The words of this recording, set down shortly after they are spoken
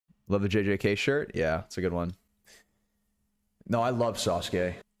Love the JJK shirt. Yeah, it's a good one. No, I love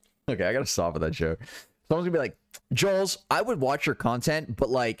Sasuke. Okay, I gotta stop with that joke. Someone's gonna be like, Jols, I would watch your content, but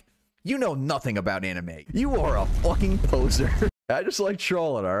like, you know nothing about anime. You are a fucking poser. I just like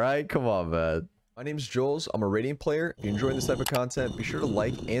trolling, all right? Come on, man. My name's Jols. I'm a Radiant player. If you're enjoying this type of content, be sure to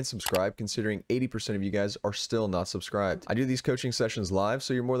like and subscribe, considering 80% of you guys are still not subscribed. I do these coaching sessions live,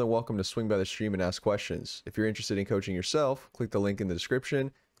 so you're more than welcome to swing by the stream and ask questions. If you're interested in coaching yourself, click the link in the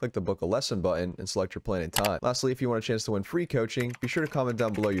description, click the book a lesson button, and select your plan and time. Lastly, if you want a chance to win free coaching, be sure to comment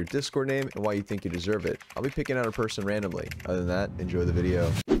down below your Discord name and why you think you deserve it. I'll be picking out a person randomly. Other than that, enjoy the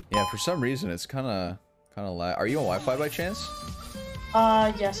video. Yeah, for some reason, it's kind of lag. Are you on Wi-Fi by chance?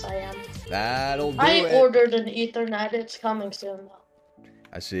 Yes, I am. That'll do I ordered an Ethernet. It's coming soon, though.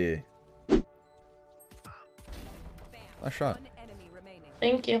 I see. Nice shot.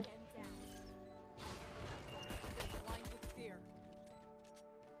 Thank you.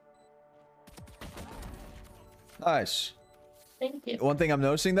 Nice. Thank you. One thing I'm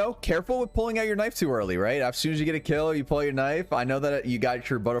noticing though, careful with pulling out your knife too early, right? As soon as you get a kill, you pull your knife. I know that you got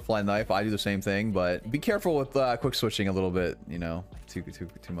your butterfly knife. I do the same thing, but be careful with quick switching a little bit, you know, too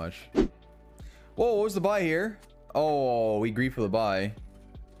much. Whoa, what was the buy here? Oh, we agreed for the buy.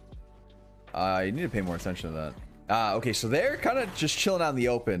 You need to pay more attention to that. Okay, so they're kind of just chilling out in the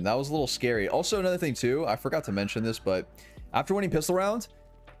open. That was a little scary. Also, another thing too, I forgot to mention this, but after winning pistol round,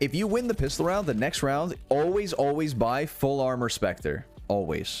 if you win the pistol round, the next round, always buy full armor Spectre.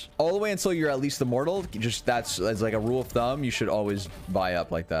 Always. All the way until you're at least immortal. Just that's like a rule of thumb. You should always buy up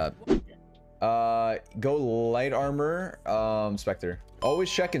like that. Go light armor, Spectre.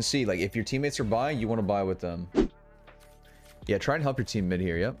 Always check and see. Like, if your teammates are buying, you want to buy with them. Yeah, try and help your team mid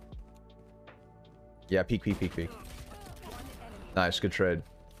here. Yep. Yeah, peek. Nice, good trade.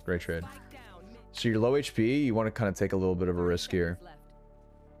 Great trade. So you're low HP. You want to kind of take a little bit of a risk here.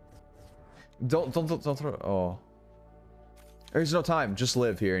 Don't throw. Oh, there's no time. Just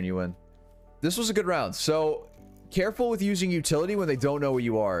live here and you win. This was a good round. So careful with using utility when they don't know where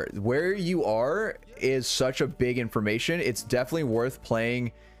you are. Where you are is such a big information. It's definitely worth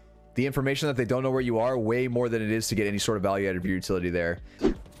playing the information that they don't know where you are way more than it is to get any sort of value out of your utility there.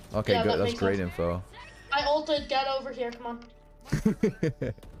 Okay, yeah, good. That's great info. I ulted. Get over here. Come on.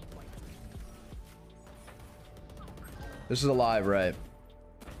 This is alive, right?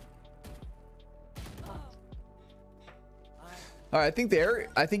 All right,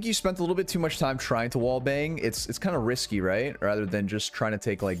 I think you spent a little bit too much time trying to wall bang. It's kind of risky, right? Rather than just trying to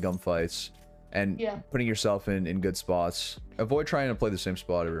take like gunfights and putting yourself in good spots. Avoid trying to play the same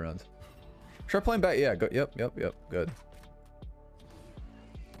spot every round. Try playing back. Yeah, go. Yep. Good.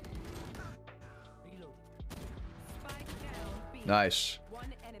 Nice.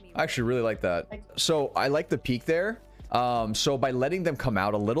 I actually really like that. So I like the peek there. So by letting them come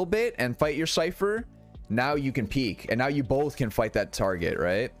out a little bit and fight your Cypher, now you can peek and now you both can fight that target,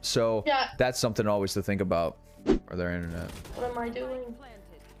 right? So that's something always to think about. Or their internet. What am I doing?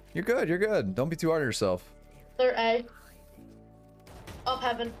 You're good. Don't be too hard on yourself. They're A. Up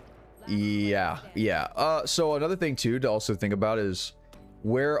heaven. Yeah. So another thing too to also think about is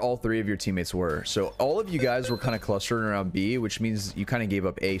where all three of your teammates were. So all of you guys were kind of clustering around B, which means you kind of gave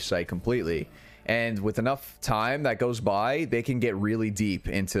up A site completely. And with enough time that goes by, they can get really deep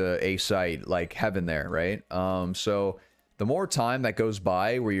into a site like heaven there, right? So the more time that goes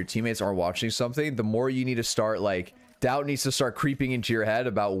by where your teammates aren't watching something, the more you need to start, like, doubt needs to start creeping into your head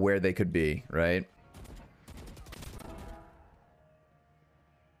about where they could be, right?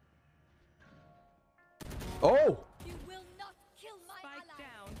 Oh!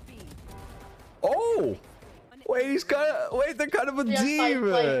 Oh! Wait, they're kind of a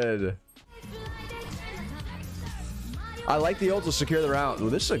demon! I like the ult to secure the round. Ooh,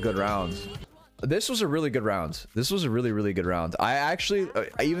 this is a good round. This was a really good round. This was a really good round. I actually,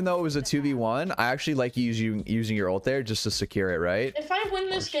 even though it was a 2v1, I actually like using your ult there just to secure it, right? If I win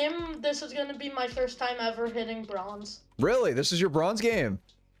this game, this is going to be my first time ever hitting bronze. Really? This is your bronze game?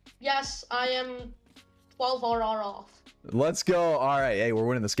 Yes, I am 12 RR off. Let's go. All right. Hey, we're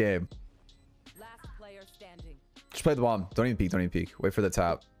winning this game. Last player standing. Just play the bomb. Don't even peek. Wait for the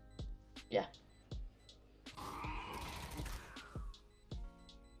tap. Yeah.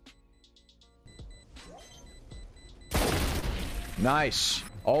 Nice.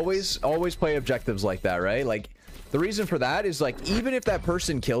 Always play objectives like that, right? Like, the reason for that is, like, even if that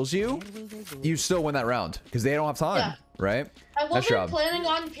person kills you, you still win that round because they don't have time, right? I wasn't planning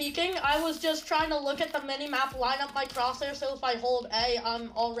on peeking. I was just trying to look at the mini map, line up my crosshair, so if I hold A,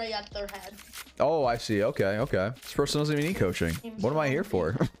 I'm already at their head. Oh, I see. Okay. This person doesn't even need coaching. What am I here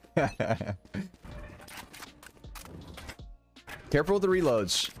for? Careful with the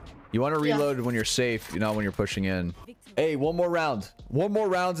reloads. You want to reload when you're safe, not when you're pushing in. Hey, one more round. One more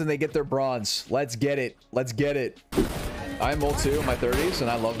round and they get their bronze. Let's get it. Let's get it. I'm old too in my 30s and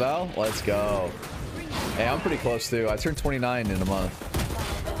I love Val. Let's go. Hey, I'm pretty close too. I turned 29 in a month.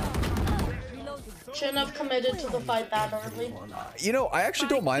 Shouldn't have committed to the fight that early. You know, I actually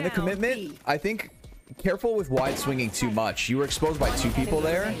don't mind the commitment. I think careful with wide swinging too much. You were exposed by 2 people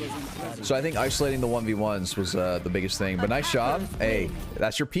there. So I think isolating the 1v1s was the biggest thing. But nice job. Hey,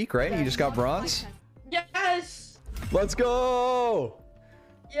 that's your peak, right? You just got bronze? Yes. Let's go.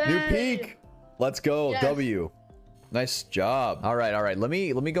 Yay. New peak. Let's go. Yes. W. Nice job. All right, all right. Let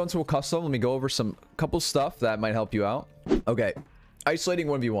me go into a custom. Let me go over some couple stuff that might help you out. Okay. Isolating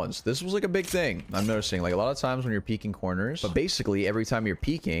 1v1s. This was like a big thing. I'm noticing like a lot of times when you're peeking corners, but basically every time you're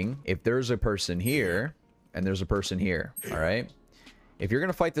peeking, if there's a person here and there's a person here, all right? If you're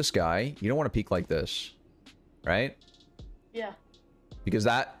going to fight this guy, you don't want to peek like this, right? Yeah. Because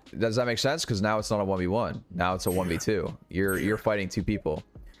does that make sense? Because now it's not a 1v1. Now it's a 1v2. You're fighting 2 people.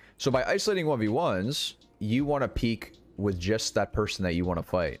 So by isolating 1v1s, you want to peek with just that person that you want to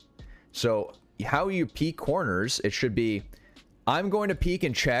fight. So how you peek corners, it should be, I'm going to peek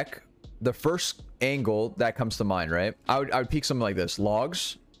and check the first angle that comes to mind, right? I would peek something like this.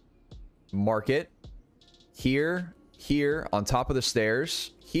 Logs, market, here, on top of the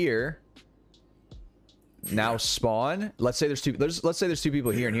stairs, here. Now spawn. Let's say there's 2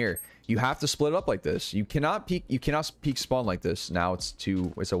 people here and here. You have to split it up like this. You cannot peek spawn like this. Now it's a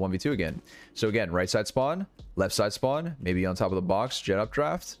 1v2 again. So again, right side spawn, left side spawn, maybe on top of the box, jet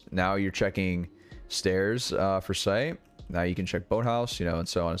updraft. Now you're checking stairs for sight. Now you can check boathouse, you know, and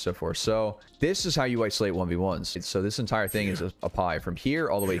so on and so forth. So this is how you isolate 1v1s. So this entire thing is a pie from here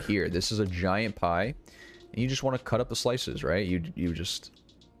all the way here. This is a giant pie. And you just want to cut up the slices, right? You just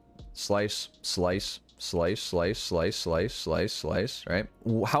slice, slice, slice, slice, slice, slice, slice, slice, right?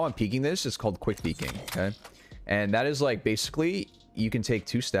 How I'm peeking this is called quick peeking, okay? And that is like basically you can take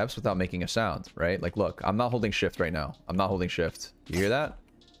 2 steps without making a sound, right? Like, look, I'm not holding shift right now. I'm not holding shift. You hear that?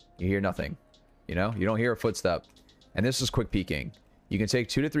 You hear nothing. You know, you don't hear a footstep. And this is quick peeking. You can take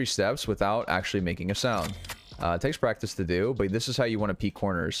 2 to 3 steps without actually making a sound. It takes practice to do, but this is how you want to peek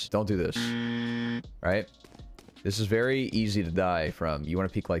corners. Don't do this, right? This is very easy to die from. You want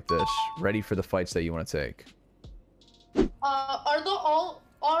to peek like this, ready for the fights that you want to take.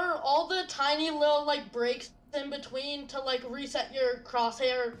 Are all the tiny little like breaks in between to like reset your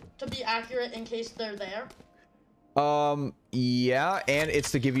crosshair to be accurate in case they're there? Yeah, and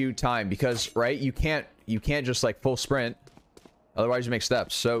it's to give you time because, right, you can't just like full sprint, otherwise you make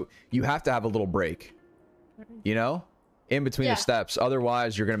steps. So you have to have a little break, you know, in between the steps,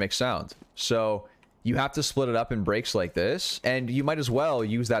 otherwise you're gonna make sound. So you have to split it up in breaks like this, and you might as well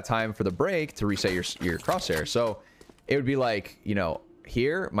use that time for the break to reset your crosshair. So it would be like, you know,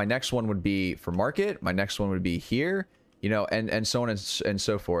 here, my next one would be for market, my next one would be here, you know, and so on and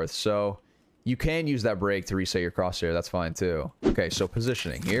so forth. So you can use that break to reset your crosshair. That's fine too. Okay, so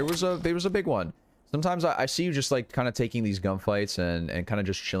positioning. Here was a big one. Sometimes I see you just like kind of taking these gunfights and kind of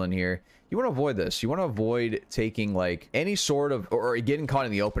just chilling here. You want to avoid this. You want to avoid taking like any sort of, or getting caught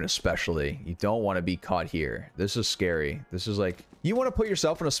in the open especially. You don't want to be caught here. This is scary. This is like, you want to put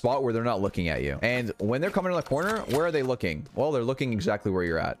yourself in a spot where they're not looking at you. And when they're coming in the corner, where are they looking? Well, they're looking exactly where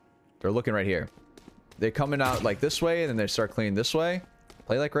you're at. They're looking right here. They're coming out like this way and then they start cleaning this way.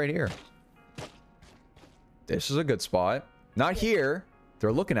 Play like right here. This is a good spot. Not here.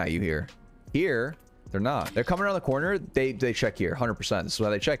 They're looking at you here. Here, they're not. They're coming around the corner. They check here, 100%. This is why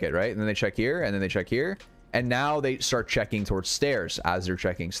they check it, right? And then they check here, and then they check here. And now they start checking towards stairs. As they're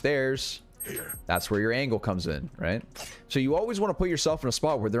checking stairs, that's where your angle comes in, right? So you always want to put yourself in a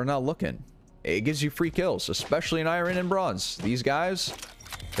spot where they're not looking. It gives you free kills, especially in Iron and Bronze. These guys,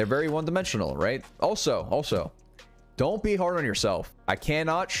 they're very one-dimensional, right? Also, don't be hard on yourself. I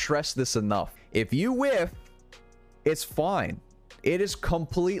cannot stress this enough. If you whiff, it's fine. It is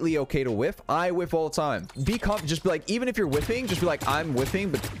completely okay to whiff. I whiff all the time. Be confident. Just be like, even if you're whiffing, just be like, I'm whiffing,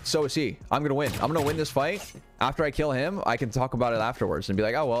 but so is he. I'm gonna win. I'm gonna win this fight. After I kill him, I can talk about it afterwards and be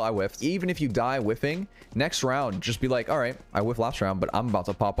like, oh well, I whiffed. Even if you die whiffing, next round, just be like, all right, I whiffed last round, but I'm about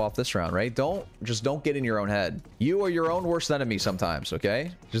to pop off this round, right? Don't get in your own head. You are your own worst enemy sometimes,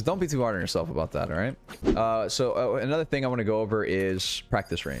 okay? Just don't be too hard on yourself about that, all right? So another thing I want to go over is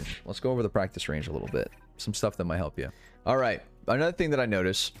practice range. Let's go over the practice range a little bit. Some stuff that might help you. All right. Another thing that I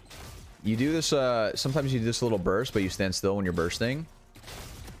notice, you do this, sometimes you do this little burst, but you stand still when you're bursting.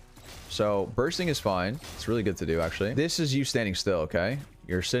 So bursting is fine. It's really good to do, actually. This is you standing still, okay?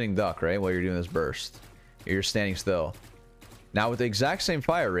 You're sitting duck, right? While you're doing this burst. You're standing still. Now with the exact same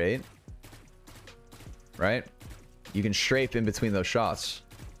fire rate, right? You can strafe in between those shots.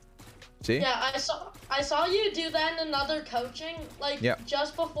 See? Yeah, I saw you do that in another coaching. Like,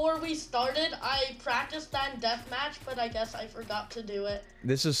 just before we started, I practiced that in deathmatch, but I guess I forgot to do it.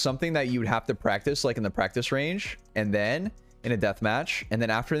 This is something that you would have to practice, like in the practice range, and then in a deathmatch, and then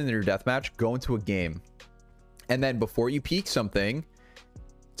after in your deathmatch, go into a game. And then before you peek something,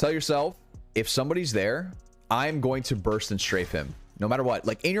 tell yourself, if somebody's there, I'm going to burst and strafe him. No matter what.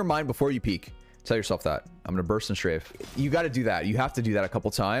 Like, in your mind before you peek, tell yourself that. I'm going to burst and strafe. You got to do that. You have to do that a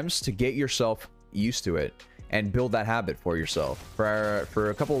couple times to get yourself used to it and build that habit for yourself. For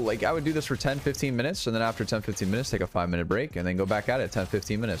a couple, like, I would do this for 10-15 minutes, and then after 10-15 minutes, take a 5-minute break, and then go back at it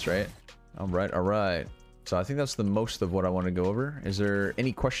 10-15 minutes, right? All right. So I think that's the most of what I want to go over. Is there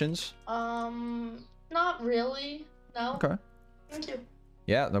any questions? Not really. No. Okay. Thank you.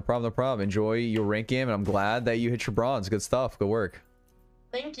 Yeah, no problem. Enjoy your rank game, and I'm glad that you hit your bronze. Good stuff. Good work.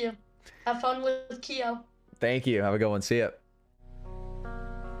 Thank you. Have fun with Keo. Thank you. Have a good one. See ya.